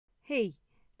Hey,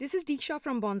 this is Diksha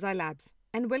from bonsaiilabs,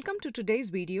 and welcome to today's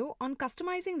video on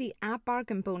customizing the AppBar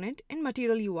component in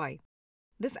Material UI.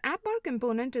 This AppBar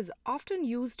component is often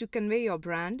used to convey your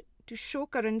brand, to show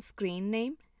current screen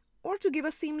name, or to give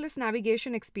a seamless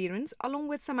navigation experience along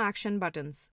with some action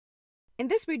buttons. In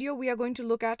this video, we are going to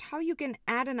look at how you can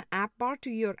add an AppBar to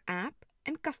your app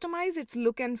and customize its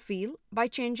look and feel by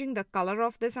changing the color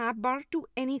of this AppBar to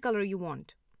any color you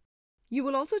want. You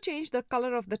will also change the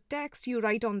color of the text you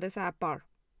write on this AppBar.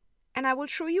 And I will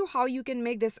show you how you can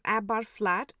make this AppBar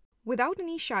flat without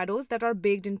any shadows that are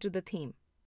baked into the theme.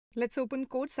 Let's open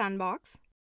Code Sandbox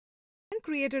and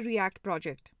create a React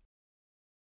project.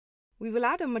 We will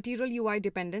add a Material UI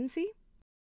dependency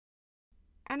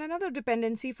and another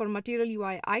dependency for Material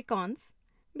UI icons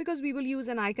because we will use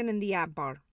an icon in the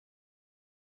AppBar.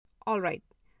 Alright,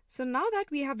 so now that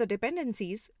we have the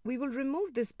dependencies, we will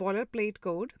remove this boilerplate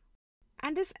code.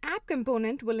 And this app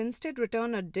component will instead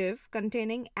return a div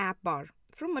containing AppBar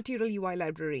from Material UI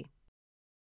library.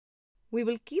 We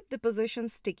will keep the position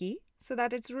sticky so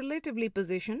that it's relatively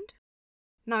positioned.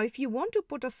 Now, if you want to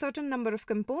put a certain number of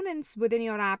components within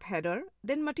your app header,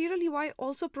 then Material UI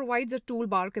also provides a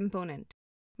toolbar component,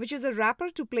 which is a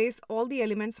wrapper to place all the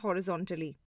elements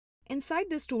horizontally. Inside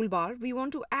this toolbar, we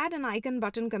want to add an icon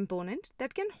button component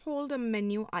that can hold a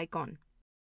menu icon.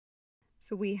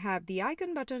 So we have the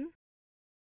icon button,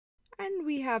 and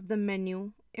we have the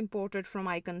menu imported from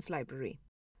icons library.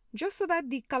 Just so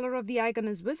that the color of the icon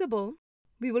is visible,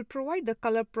 we will provide the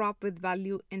color prop with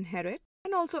value inherit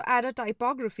and also add a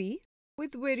typography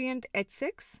with variant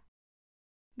H6.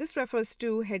 This refers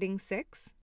to heading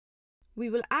 6.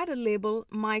 We will add a label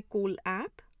My Cool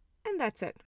App, and that's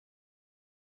it.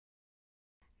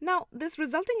 Now, this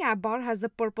resulting AppBar has the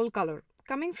purple color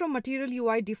coming from Material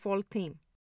UI default theme.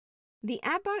 The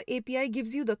AppBar API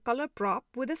gives you the color prop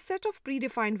with a set of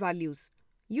predefined values.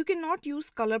 You cannot use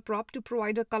color prop to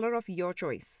provide a color of your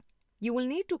choice. You will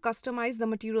need to customize the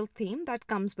material theme that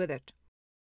comes with it.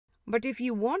 But if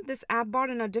you want this AppBar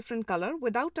in a different color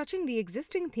without touching the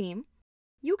existing theme,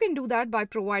 you can do that by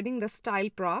providing the style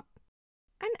prop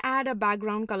and add a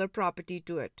background color property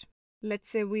to it. Let's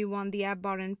say we want the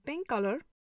AppBar in pink color,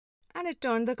 and it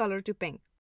turned the color to pink.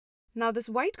 Now, this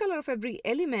white color of every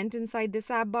element inside this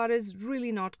AppBar is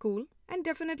really not cool and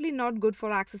definitely not good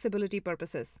for accessibility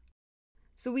purposes.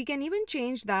 So we can even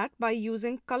change that by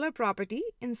using color property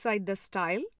inside the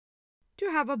style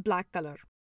to have a black color.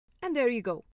 And there you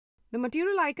go. The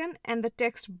material icon and the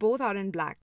text both are in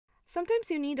black.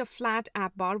 Sometimes you need a flat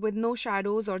AppBar with no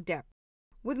shadows or depth.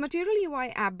 With Material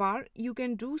UI AppBar, you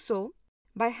can do so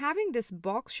by having this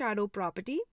box shadow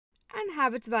property and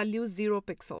have its value 0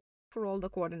 pixel. For all the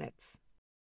coordinates.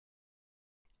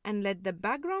 And let the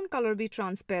background color be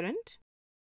transparent.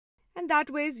 And that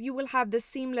ways you will have this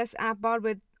seamless AppBar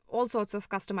with all sorts of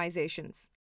customizations.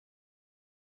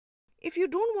 If you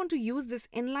don't want to use this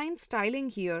inline styling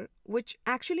here, which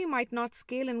actually might not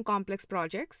scale in complex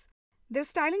projects, their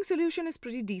styling solution is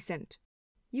pretty decent.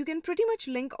 You can pretty much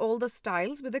link all the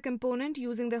styles with a component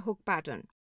using the hook pattern.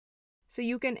 So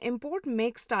you can import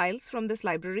make styles from this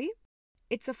library.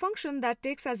 It's a function that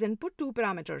takes as input 2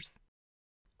 parameters.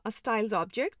 A styles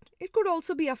object. It could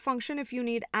also be a function if you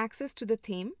need access to the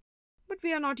theme, but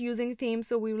we are not using theme,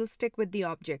 so we will stick with the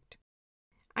object.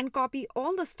 And copy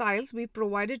all the styles we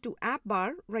provided to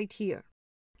AppBar right here.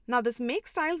 Now this make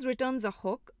styles returns a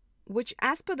hook, which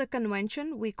as per the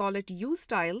convention we call it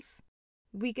useStyles.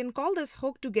 We can call this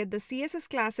hook to get the CSS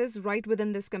classes right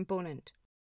within this component.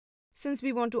 Since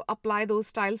we want to apply those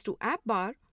styles to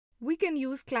AppBar, we can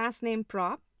use class name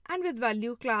prop and with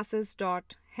value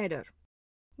classes.header.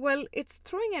 Well, it's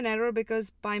throwing an error because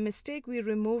by mistake we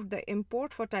removed the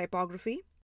import for typography.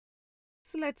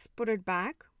 So let's put it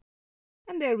back.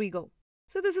 And there we go.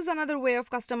 So this is another way of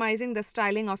customizing the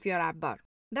styling of your AppBar.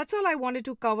 That's all I wanted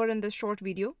to cover in this short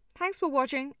video. Thanks for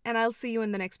watching, and I'll see you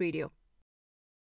in the next video.